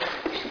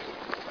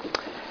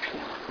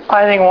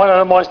I think one of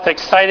the most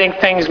exciting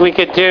things we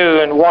could do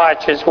and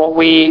watch is what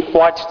we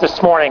watched this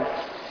morning,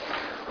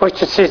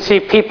 which is to see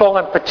people,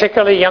 and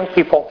particularly young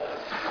people,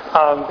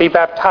 be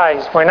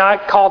baptized. We're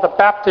not called a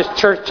Baptist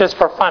church just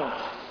for fun.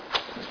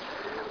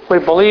 We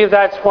believe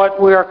that's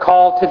what we are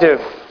called to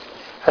do.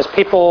 As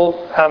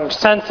people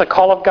sense the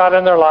call of God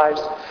in their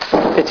lives,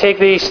 to take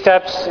these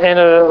steps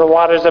into the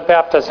waters of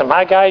baptism.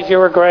 Hi guys, you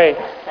were great.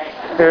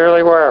 You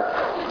really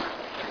were.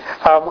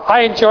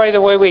 I enjoy the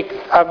way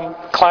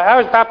I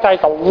was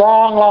baptized a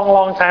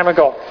long time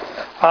ago.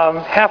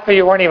 Half of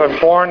you weren't even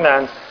born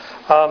then.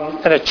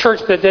 In a church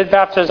that did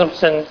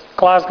baptisms in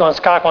Glasgow and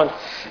Scotland,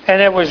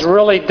 and it was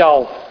really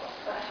dull.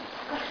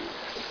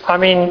 I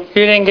mean,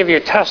 you didn't give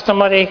your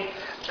testimony.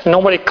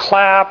 Nobody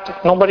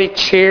clapped. Nobody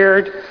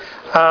cheered.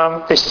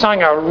 They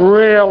sang a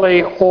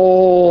really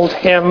old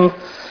hymn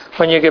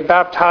when you get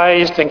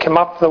baptized and come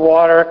up the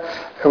water.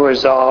 It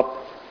was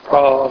up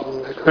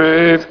from the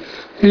grave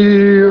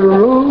he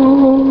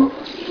arose.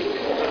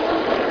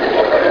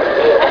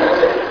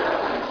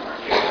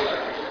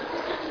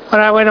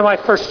 When I went to my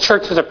first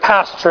church as a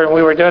pastor and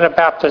we were doing a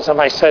baptism,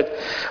 I said,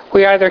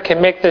 we either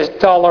can make this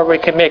dull or we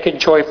can make it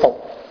joyful.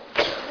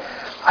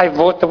 I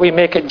vote that we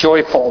make it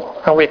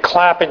joyful, and we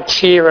clap and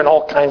cheer and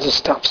all kinds of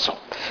stuff. So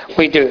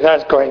we do.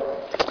 That's great.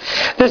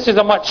 This is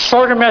a much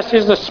shorter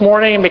message this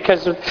morning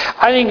because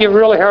I think you've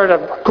really heard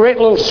a great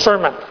little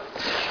sermon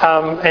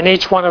in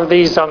each one of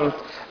these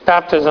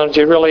baptisms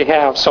you really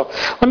have. So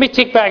let me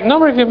take back. A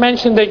number of you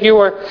mentioned that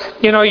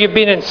you've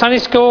been in Sunday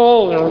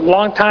school a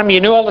long time.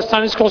 You knew all the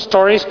Sunday school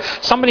stories.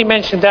 Somebody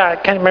mentioned that.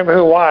 I can't remember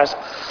who it was.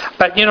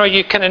 But,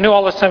 you kind of knew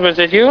all the stuff. Was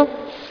it you?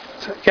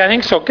 Yeah, I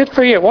think so. Good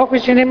for you. What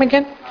was your name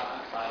again?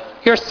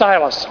 You're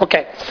Silas.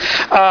 Okay.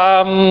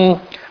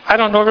 I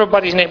don't know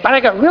everybody's name, but I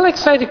got really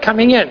excited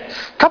coming in.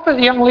 A couple of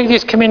the young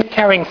ladies came in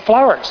carrying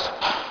flowers.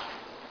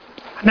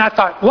 And I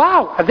thought,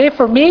 wow, are they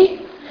for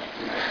me?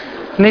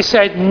 And they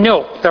said,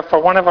 no, they're for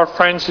one of our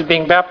friends who's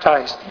being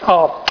baptized.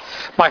 Oh,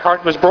 my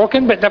heart was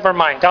broken, but never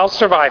mind. I'll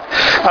survive.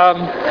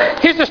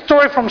 Here's a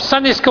story from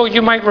Sunday school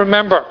you might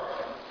remember.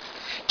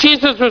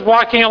 Jesus was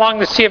walking along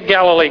the Sea of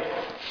Galilee.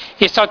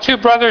 He saw two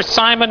brothers,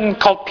 Simon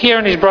called Peter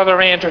and his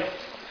brother Andrew.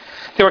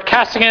 They were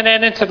casting a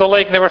net into the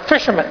lake. They were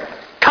fishermen.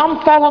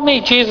 Come follow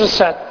me, Jesus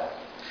said,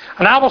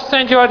 and I will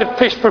send you out to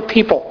fish for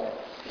people.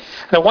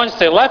 And once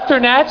they left their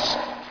nets,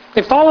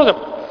 they followed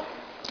him.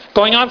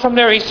 Going on from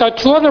there, he saw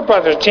two other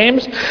brothers,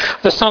 James,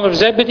 the son of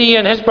Zebedee,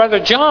 and his brother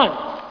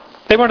John.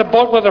 They were in a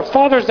boat with their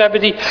father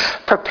Zebedee,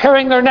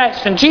 preparing their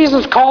nets, and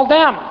Jesus called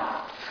them.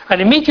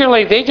 And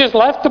immediately they just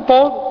left the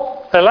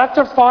boat, they left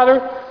their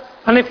father,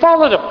 and they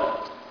followed him.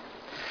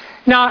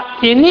 Now,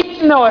 you need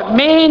to know it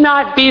may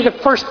not be the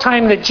first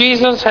time that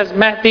Jesus has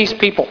met these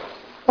people.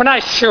 We're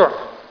not sure.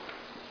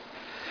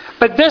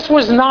 But this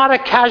was not a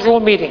casual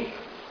meeting.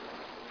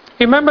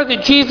 Remember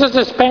that Jesus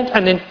has spent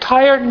an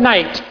entire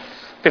night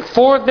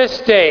before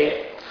this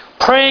day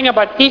praying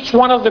about each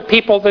one of the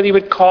people that he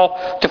would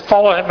call to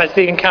follow him as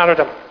they encountered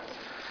him.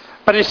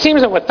 But it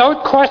seems that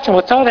without question,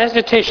 without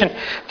hesitation,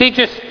 they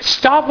just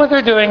stop what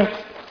they're doing,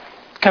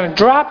 kind of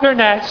drop their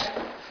nets,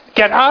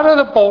 get out of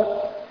the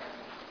boat,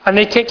 and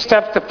they take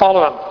steps to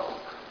follow him.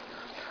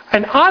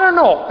 And I don't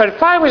know, but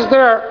if I was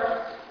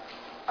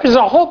there's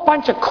a whole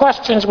bunch of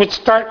questions would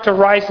start to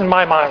rise in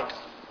my mind.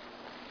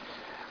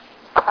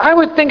 I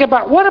would think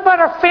about, what about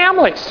our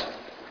families?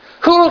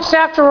 Who looks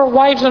after our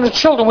wives and our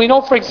children? We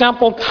know, for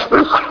example,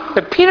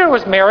 that Peter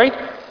was married.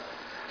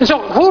 And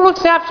so who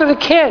looks after the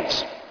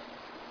kids?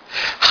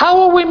 How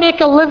will we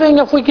make a living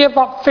if we give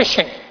up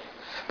fishing?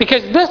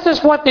 Because this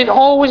is what they'd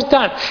always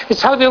done.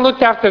 It's how they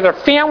looked after their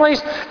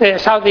families.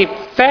 It's how they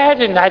fed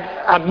and had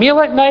a meal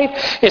at night.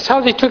 It's how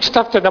they took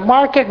stuff to the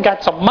market and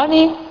got some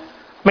money.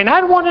 I mean,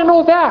 I'd want to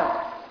know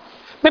that.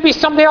 Maybe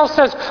somebody else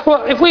says,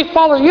 well, if we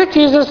follow you,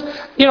 Jesus,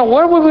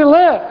 where will we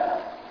live?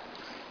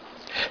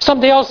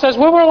 Somebody else says,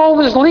 where will all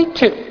this lead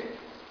to?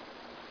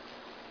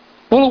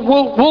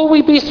 Will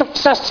we be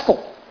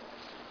successful?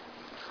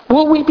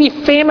 Will we be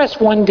famous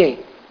one day?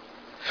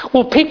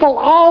 Will people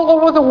all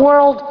over the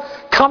world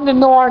come to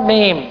know our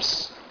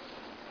names?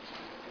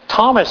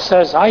 Thomas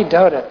says, I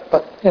doubt it,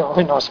 but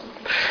who knows?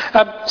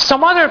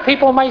 Some other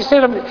people might say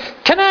to me,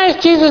 can I ask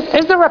Jesus,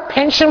 is there a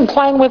pension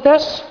plan with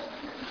this?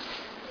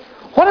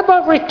 What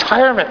about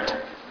retirement?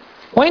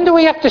 When do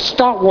we have to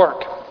stop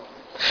work?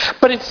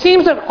 But it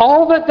seems that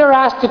all that they're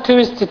asked to do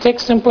is to take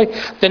simply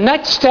the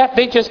next step.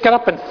 They just get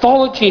up and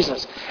follow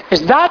Jesus.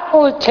 Is that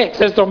all it takes?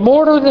 Is there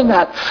more to than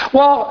that?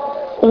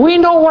 Well, we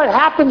know what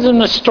happens in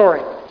the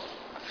story.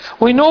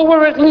 We know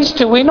where it leads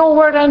to. We know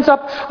where it ends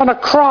up on a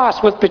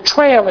cross with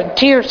betrayal and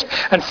tears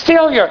and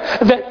failure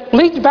that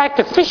leads back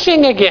to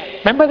fishing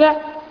again. Remember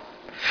that?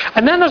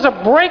 And then there's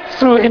a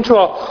breakthrough into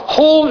a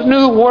whole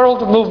new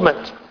world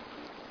movement.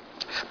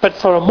 But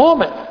for a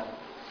moment,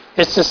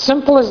 it's as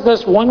simple as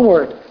this one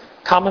word: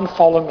 come and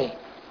follow me.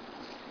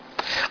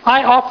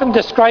 I often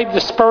describe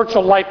the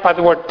spiritual life by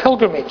the word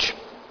pilgrimage.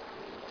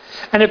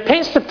 And it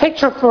paints the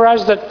picture for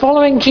us that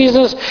following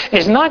Jesus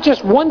is not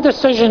just one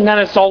decision, then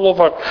it's all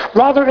over.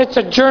 Rather, it's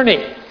a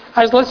journey.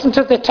 I was listening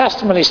to the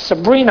testimony.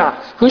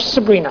 Sabrina. Who's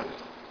Sabrina?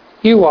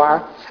 You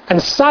are.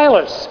 And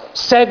Silas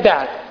said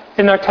that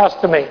in their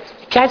testimony.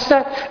 You catch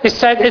that? They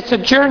said it's a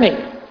journey.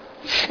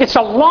 It's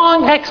a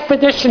long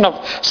expedition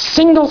of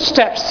single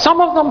steps.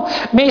 Some of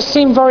them may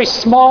seem very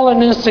small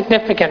and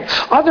insignificant.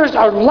 Others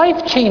are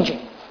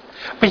life-changing.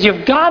 But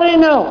you've got to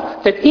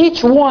know that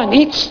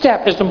each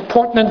step is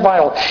important and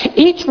vital.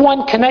 Each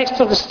one connects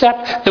to the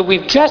step that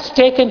we've just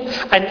taken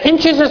and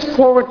inches us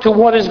forward to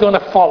what is going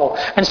to follow.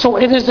 And so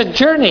it is a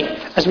journey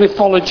as we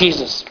follow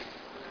Jesus.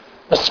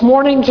 This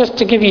morning, just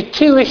to give you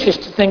 2 issues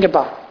to think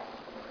about.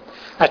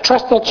 I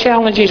trust they'll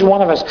challenge each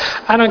one of us.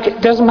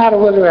 It doesn't matter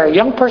whether you're a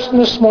young person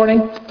this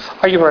morning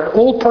or you're an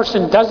old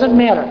person. Doesn't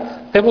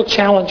matter. They will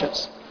challenge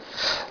us.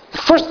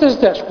 First is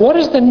this. What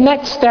is the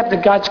next step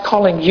that God's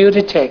calling you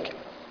to take?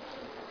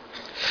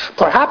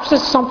 Perhaps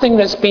it's something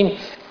that's been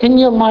in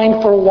your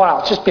mind for a while.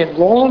 It's just been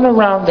rolling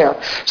around there.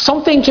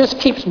 Something just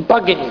keeps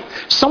bugging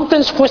you.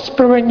 Something's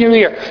whispering in your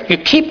ear. You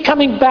keep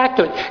coming back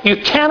to it.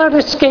 You cannot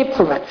escape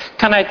from it.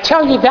 Can I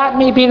tell you that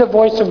may be the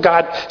voice of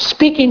God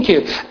speaking to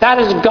you? That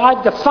is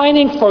God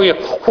defining for you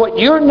what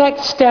your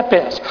next step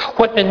is.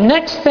 What the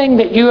next thing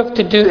that you have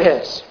to do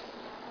is.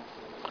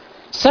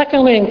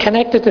 Secondly, and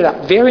connected to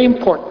that, very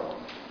important.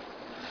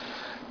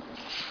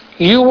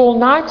 You will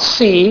not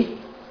see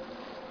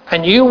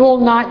and you will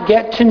not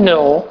get to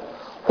know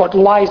what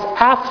lies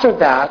after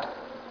that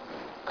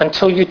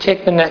until you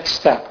take the next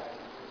step.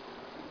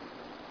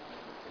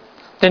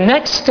 The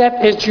next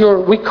step is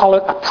we call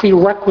it a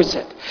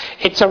prerequisite.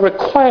 It's a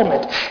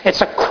requirement.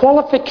 It's a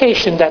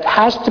qualification that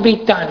has to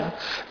be done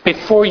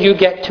before you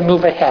get to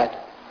move ahead.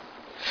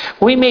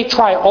 We may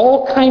try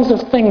all kinds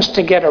of things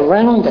to get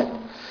around it,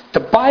 to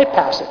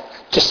bypass it,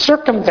 to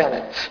circumvent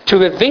it,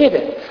 to evade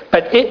it,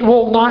 but it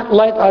will not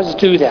let us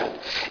do that.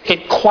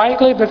 It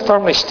quietly but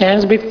firmly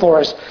stands before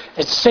us.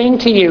 It's saying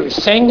to you,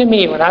 saying to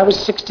me when I was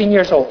 16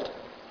 years old,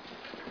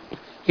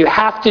 you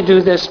have to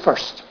do this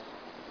first.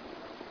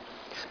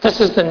 This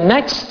is the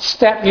next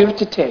step you have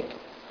to take.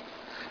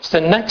 It's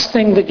the next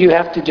thing that you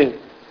have to do.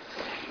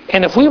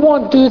 And if we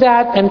won't do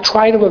that and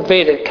try to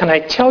evade it, can I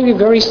tell you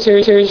very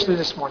seriously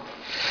this morning,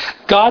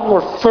 God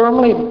will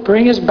firmly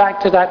bring us back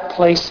to that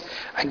place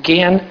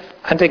again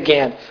and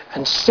again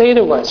and say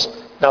to us,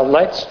 now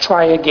let's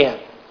try again.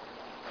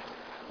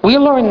 We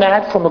learned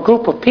that from a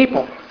group of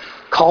people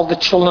called the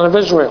children of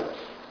Israel.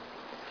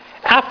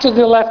 After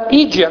they left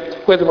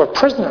Egypt, where they were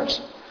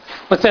prisoners,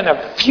 within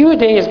a few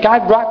days,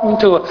 God brought them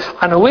to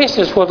an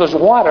oasis where there's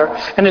water,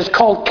 and it's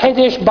called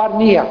Kadesh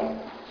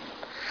Barnea.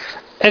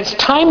 It's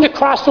time to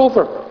cross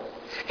over.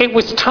 It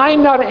was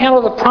time now to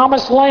enter the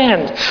promised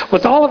land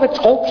with all of its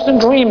hopes and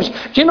dreams.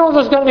 Do you know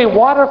there's going to be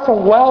water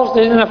from wells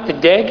they didn't have to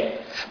dig?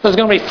 There's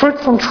going to be fruit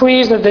from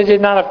trees that they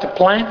did not have to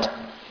plant.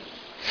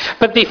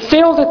 But they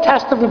failed the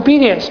test of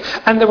obedience,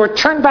 and they were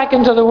turned back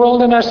into the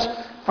wilderness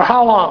for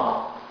how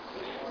long?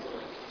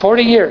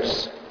 40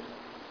 years.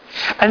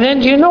 And then,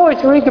 do you know,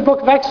 if you read the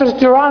book of Exodus,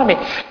 Deuteronomy,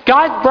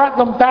 God brought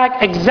them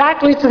back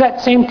exactly to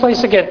that same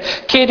place again,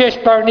 Kadesh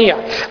Barnea,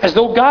 as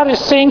though God is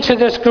saying to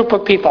this group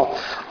of people,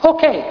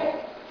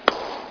 okay,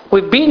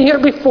 we've been here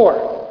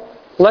before,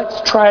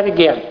 let's try it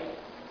again.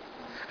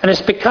 And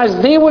it's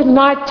because they would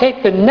not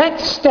take the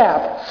next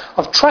step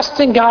of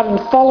trusting God and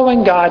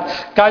following God.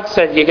 God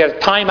said, you get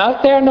time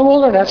out there in the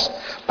wilderness,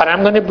 but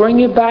I'm going to bring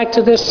you back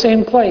to this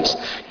same place.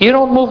 You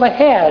don't move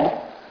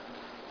ahead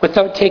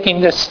without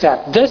taking this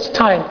step. This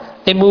time,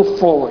 they move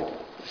forward.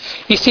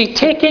 You see,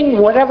 taking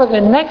whatever the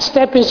next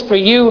step is for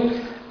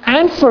you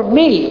and for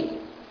me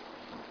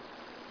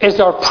is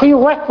our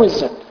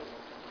prerequisite,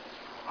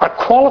 our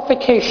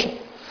qualification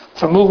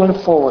for moving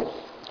forward.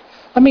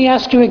 Let me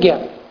ask you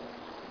again.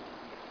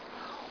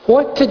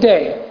 What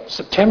today,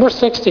 September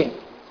 16th,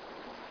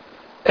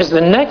 is the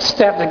next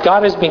step that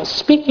God has been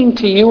speaking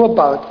to you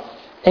about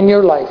in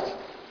your life?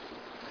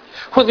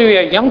 Whether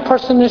you're a young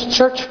person in this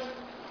church,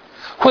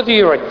 whether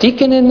you're a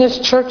deacon in this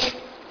church,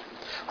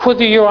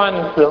 whether you're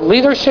on the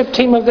leadership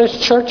team of this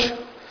church,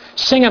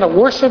 singing a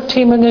worship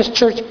team in this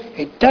church,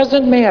 it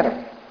doesn't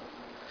matter.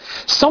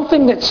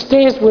 Something that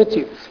stays with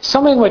you,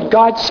 something when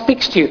God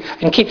speaks to you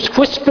and keeps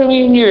whispering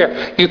in your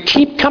ear, you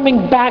keep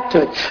coming back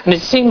to it, and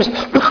it seems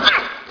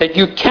that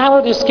you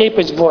cannot escape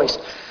His voice.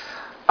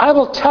 I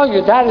will tell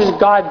you that is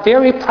God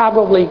very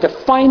probably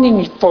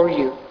defining for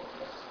you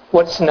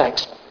what's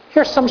next.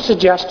 Here's some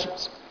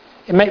suggestions.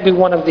 It might be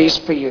one of these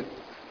for you.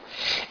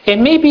 It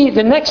may be,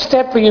 the next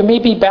step for you may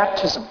be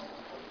baptism.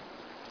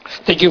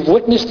 That you've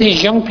witnessed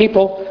these young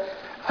people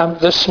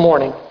this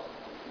morning.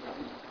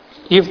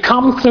 You've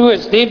come through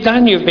as they've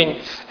done. You've been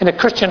in a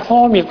Christian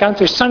home. You've gone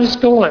through Sunday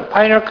school and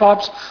pioneer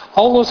clubs.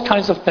 All those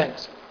kinds of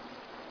things.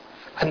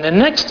 And the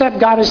next step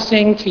God is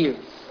saying to you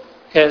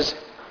is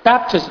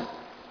baptism.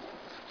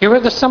 You were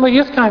at the Summer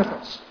Youth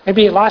Conference.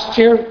 Maybe last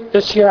year,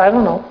 this year, I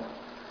don't know.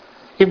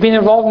 You've been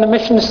involved in the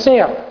mission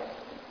sail.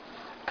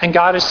 And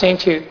God is saying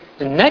to you,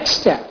 the next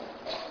step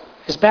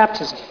is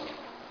baptism.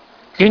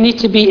 You need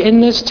to be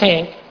in this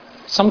tank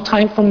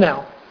sometime from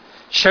now,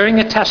 sharing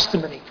a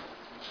testimony.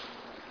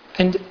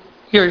 And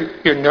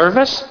You're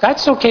nervous?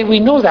 That's okay. We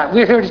know that.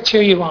 We're here to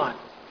cheer you on.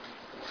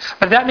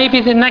 But that may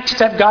be the next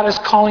step God is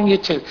calling you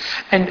to.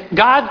 And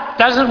God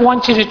doesn't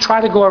want you to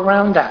try to go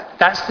around that.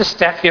 That's the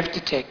step you have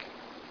to take.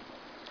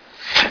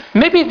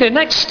 Maybe the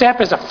next step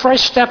is a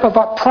fresh step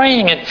about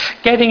praying and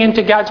getting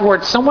into God's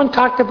Word. Someone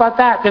talked about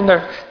that in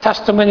their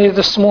testimony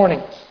this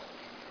morning.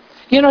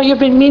 You know, you've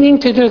been meaning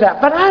to do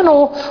that. But I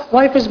know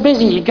life is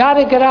busy. You got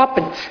to get up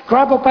and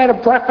grab a bite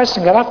of breakfast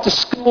and get off to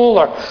school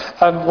or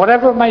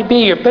whatever it might be.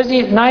 You're busy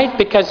at night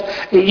because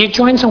you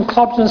join some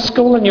clubs in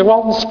school and you're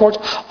out in sports.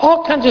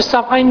 All kinds of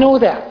stuff. I know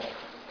that.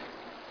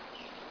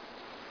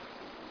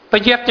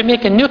 But you have to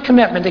make a new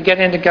commitment to get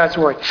into God's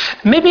Word.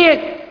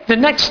 Maybe the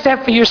next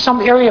step for you is some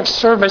area of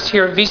service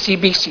here at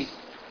VCBC.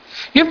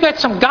 You've got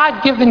some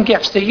God-given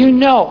gifts that you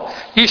know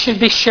you should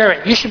be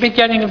sharing. You should be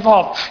getting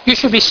involved. You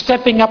should be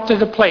stepping up to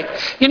the plate.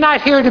 You're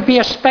not here to be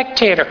a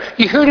spectator.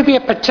 You're here to be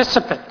a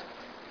participant.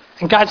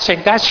 And God's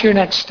saying, that's your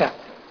next step.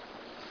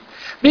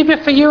 Maybe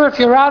for you, if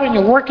you're out and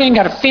you're working,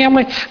 got a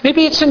family,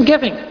 maybe it's in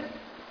giving.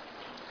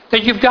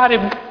 That you've got to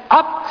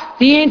up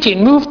the ante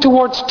and move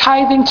towards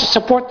tithing to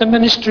support the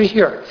ministry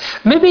here.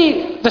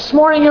 Maybe this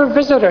morning you're a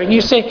visitor and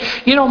you say,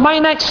 you know, my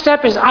next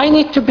step is I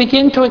need to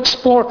begin to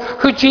explore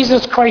who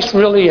Jesus Christ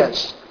really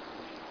is.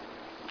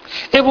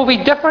 It will be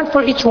different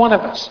for each one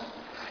of us.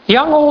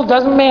 Young, old,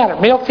 doesn't matter.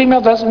 Male,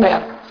 female, doesn't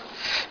matter.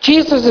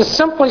 Jesus is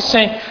simply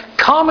saying,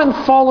 come and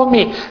follow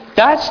me.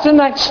 That's the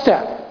next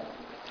step.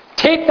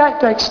 Take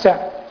that next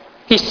step.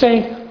 He's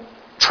saying,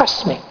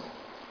 trust me.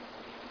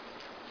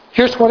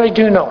 Here's what I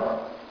do know.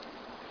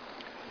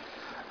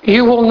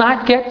 You will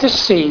not get to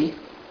see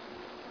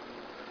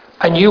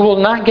and you will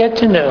not get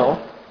to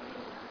know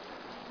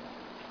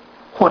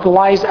what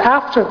lies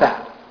after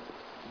that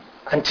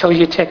until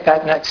you take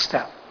that next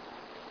step.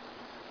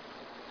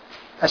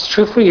 That's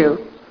true for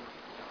you.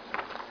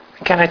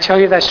 And can I tell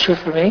you that's true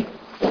for me?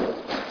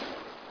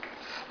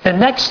 The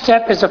next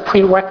step is a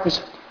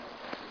prerequisite.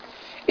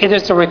 It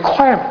is a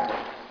requirement.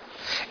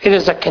 It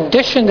is a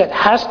condition that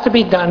has to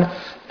be done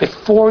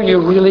before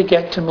you really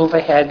get to move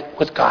ahead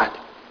with God.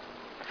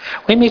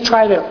 We may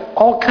try to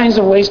all kinds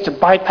of ways to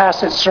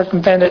bypass it,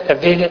 circumvent it,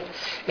 evade it.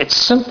 It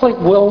simply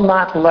will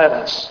not let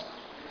us.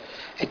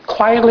 It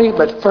quietly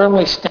but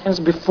firmly stands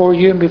before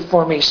you and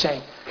before me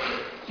saying,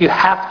 you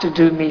have to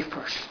do me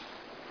first.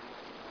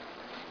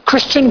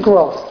 Christian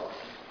growth,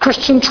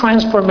 Christian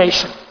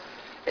transformation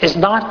is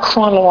not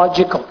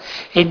chronological.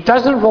 It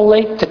doesn't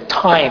relate to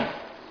time.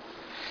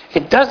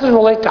 It doesn't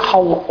relate to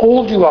how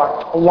old you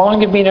are, how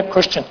long you've been a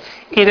Christian.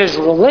 It is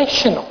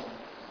relational,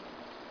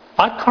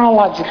 not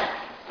chronological.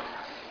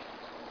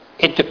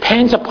 It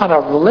depends upon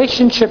our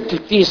relationship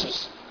to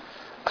Jesus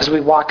as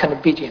we walk in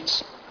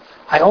obedience.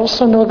 I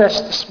also know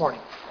this morning.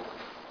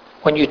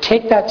 When you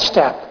take that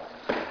step,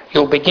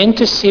 you'll begin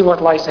to see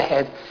what lies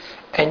ahead,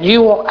 and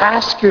you will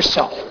ask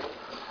yourself,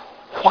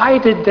 why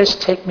did this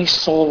take me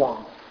so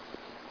long?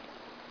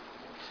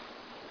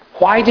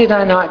 Why did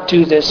I not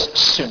do this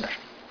sooner?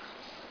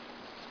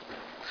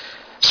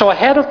 So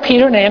ahead of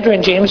Peter and Andrew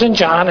and James and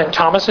John and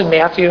Thomas and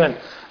Matthew and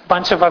a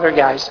bunch of other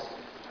guys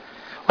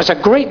was a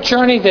great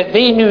journey that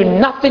they knew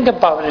nothing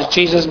about as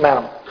Jesus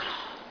met them.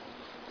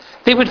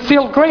 They would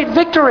feel great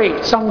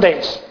victory some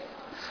days.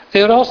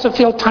 They would also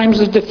feel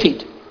times of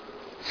defeat.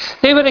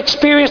 They would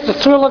experience the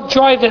thrill of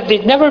joy that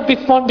they'd never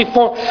felt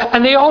before,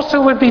 and they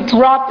also would be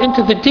dropped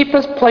into the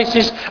deepest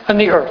places on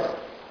the earth.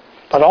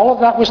 But all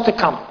of that was to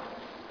come.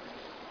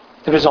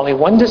 There was only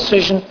one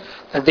decision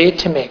that they had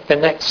to make, the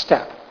next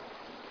step.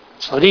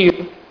 So do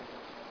you.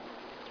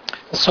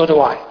 And so do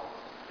I.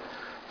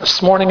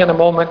 This morning in a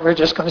moment, we're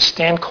just going to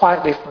stand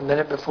quietly for a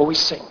minute before we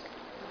sing.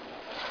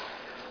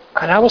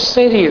 And I will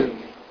say to you,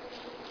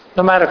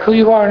 no matter who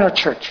you are in our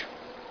church,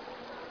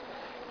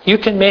 you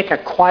can make a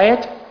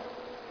quiet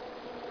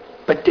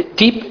but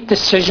deep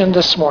decision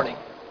this morning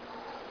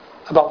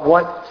about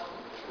what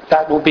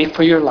that will be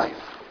for your life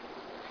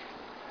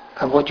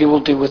and what you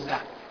will do with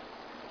that.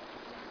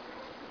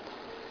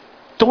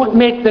 Don't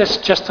make this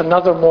just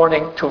another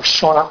morning to have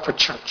shown up for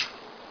church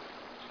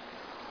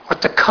or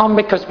to come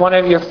because one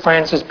of your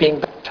friends is being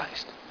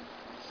baptized.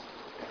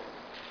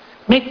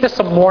 Make this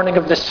a morning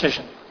of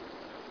decision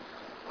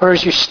where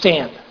as you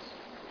stand,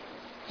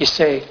 you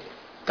say,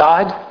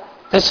 God,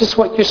 this is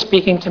what you're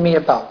speaking to me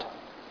about.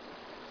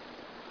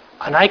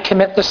 And I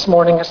commit this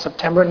morning on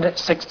September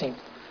 16th,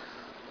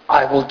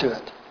 I will do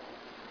it.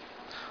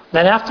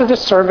 Then after the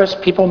service,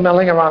 people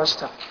milling around and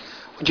stuff,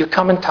 would you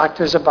come and talk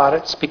to us about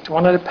it? Speak to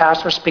one of the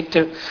pastors, speak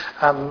to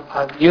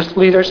a youth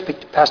leader, speak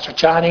to Pastor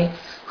Johnny,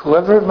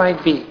 whoever it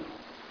might be.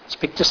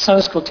 Speak to a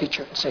Sunday school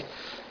teacher and say,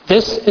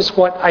 this is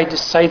what I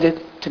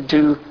decided to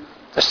do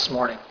this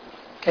morning.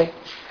 Okay?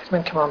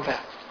 Edmund, come on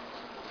back.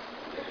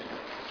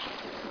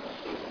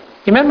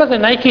 You remember the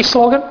Nike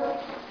slogan?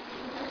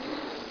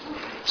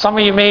 Some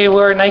of you may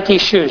wear Nike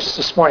shoes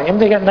this morning.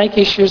 Anybody got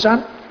Nike shoes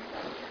on?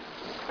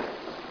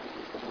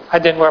 I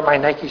didn't wear my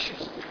Nike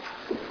shoes.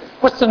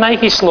 What's the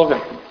Nike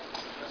slogan?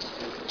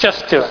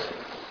 Just do it.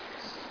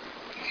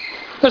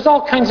 There's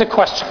all kinds of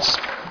questions.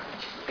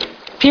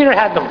 Peter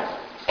had them.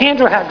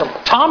 Andrew had them.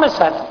 Thomas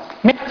had them.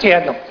 Matthew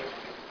had them.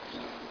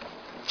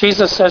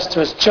 Jesus says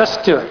to us,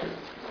 just do it.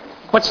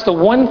 What's the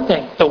one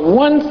thing? The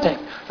one thing.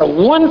 The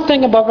one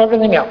thing above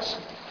everything else.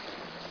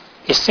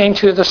 He's saying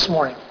to you this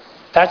morning,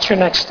 that's your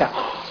next step.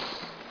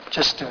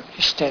 Just do it.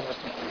 You stand with me.